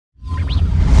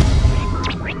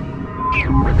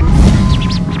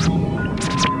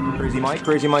Mike,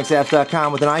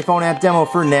 CrazyMikesapps.com with an iPhone app demo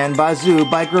for Nanbazu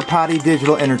by Gripati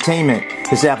Digital Entertainment.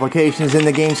 This application is in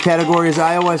the games category as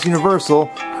iOS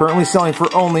Universal, currently selling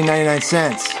for only 99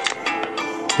 cents.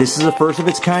 This is a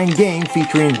first-of-its-kind game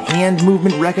featuring hand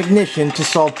movement recognition to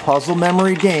solve puzzle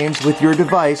memory games with your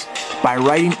device by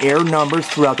writing air numbers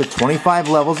throughout the 25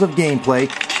 levels of gameplay,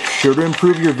 sure to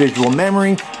improve your visual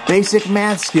memory, basic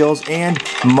math skills, and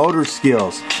motor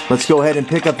skills. Let's go ahead and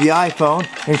pick up the iPhone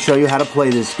and show you how to play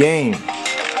this game.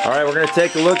 Alright, we're going to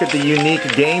take a look at the unique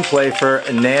gameplay for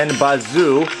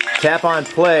Nanbazu. Tap on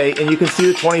play and you can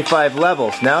see the 25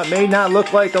 levels. Now it may not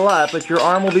look like a lot, but your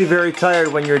arm will be very tired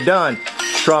when you're done.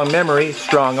 Strong memory,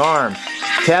 strong arm.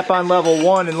 Tap on level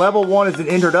 1, and level 1 is an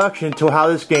introduction to how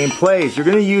this game plays. You're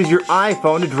going to use your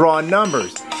iPhone to draw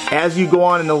numbers. As you go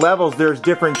on in the levels, there's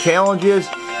different challenges,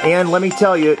 and let me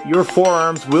tell you, your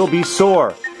forearms will be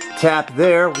sore. Tap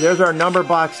there, there's our number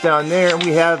box down there, and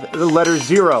we have the letter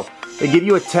 0. They give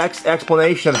you a text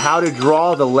explanation of how to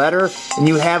draw the letter, and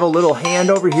you have a little hand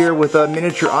over here with a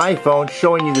miniature iPhone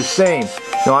showing you the same.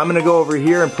 Now I'm going to go over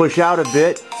here and push out a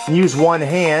bit and use one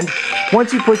hand.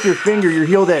 Once you put your finger, you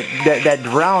hear that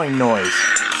drawing noise.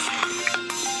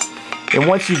 And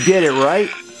once you get it right,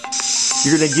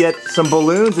 you're going to get some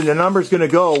balloons and the number's going to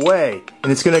go away.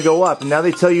 And it's going to go up. And now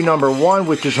they tell you number 1,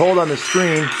 which is hold on the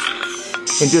screen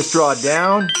and just draw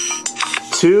down.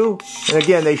 2, and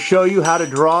again they show you how to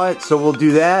draw it, so we'll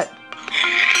do that.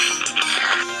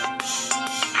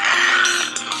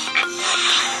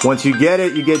 Once you get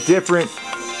it, you get different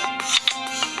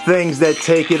things that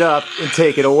take it up and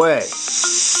take it away.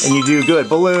 And you do good.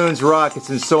 Balloons, rockets,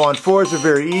 and so on. 4s are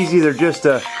very easy. They're just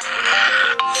and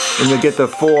you'll get the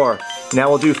 4. Now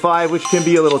we'll do 5, which can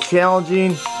be a little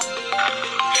challenging,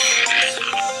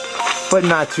 but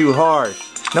not too hard.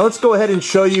 Now let's go ahead and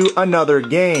show you another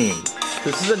game.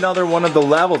 This is another one of the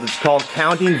levels. It's called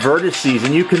Counting Vertices,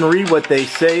 and you can read what they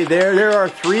say there. There are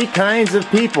 3 kinds of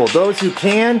people. Those who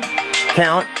can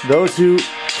count, those who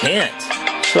can't.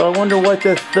 So I wonder what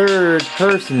the third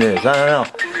person is. I don't know.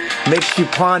 Makes you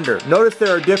ponder. Notice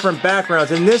there are different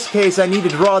backgrounds. In this case, I need to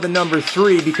draw the number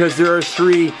 3 because there are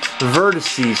 3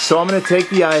 vertices. So I'm going to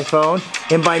take the iPhone,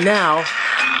 and by now,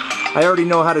 I already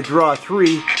know how to draw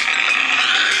 3.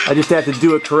 I just have to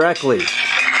do it correctly.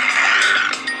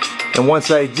 And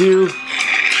once I do,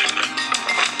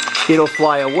 it'll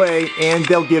fly away and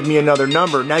they'll give me another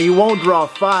number. Now you won't draw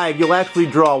 5, you'll actually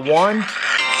draw 1,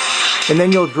 and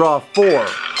then you'll draw 4.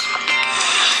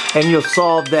 And you'll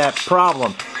solve that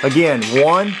problem. Again,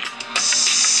 1, and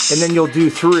then you'll do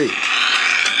 3.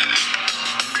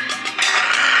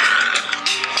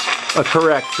 A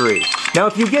correct 3. Now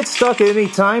if you get stuck at any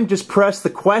time, just press the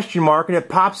question mark and it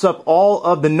pops up all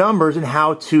of the numbers and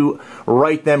how to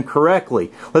write them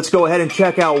correctly. Let's go ahead and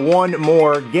check out one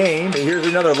more game. Here's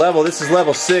another level. This is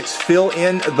level 6. Fill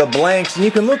in the blanks. And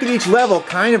you can look at each level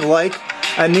kind of like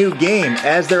a new game,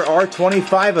 as there are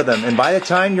 25 of them. And by the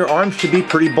time, your arms should be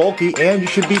pretty bulky and you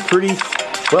should be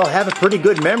have a pretty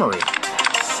good memory.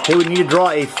 Okay, we need to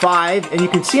draw a 5, and you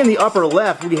can see in the upper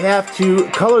left we have to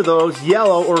color those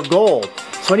yellow or gold.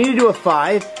 So I need to do a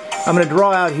 5. I'm going to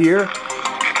draw out here.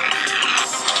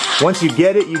 Once you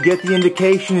get it, you get the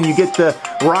indication and you get the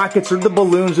rockets or the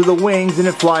balloons or the wings and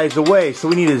it flies away. So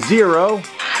we need a 0.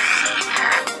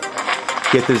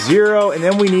 Get the 0, and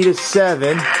then we need a 7.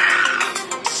 And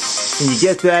you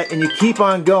get that, and you keep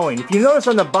on going. If you notice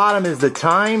on the bottom is the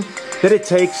time that it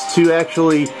takes to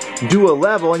actually do a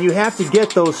level, and you have to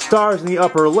get those stars in the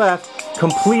upper left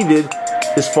completed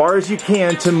as far as you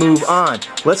can to move on.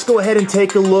 Let's go ahead and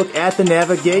take a look at the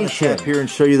navigation. I'll tap here and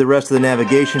show you the rest of the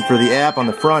navigation for the app on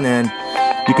the front end.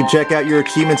 You can check out your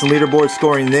achievements and leaderboard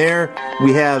scoring there.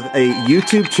 We have a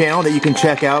YouTube channel that you can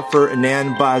check out for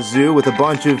Nanbazu with a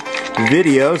bunch of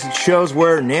videos. It shows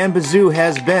where Nanbazu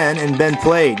has been and been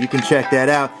played. You can check that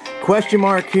out. Question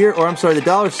mark here, or I'm sorry,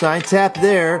 the $sign, tap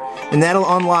there, and that'll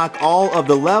unlock all of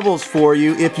the levels for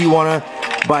you if you want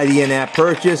to buy the in-app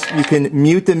purchase. You can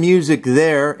mute the music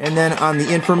there, and then on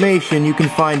the information, you can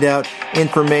find out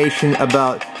information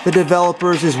about the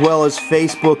developers as well as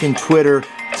Facebook and Twitter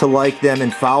to like them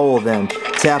and follow them.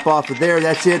 Tap off of there.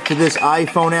 That's it for this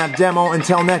iPhone app demo.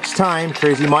 Until next time,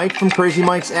 Crazy Mike from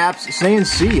CrazyMikesapps saying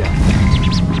see ya.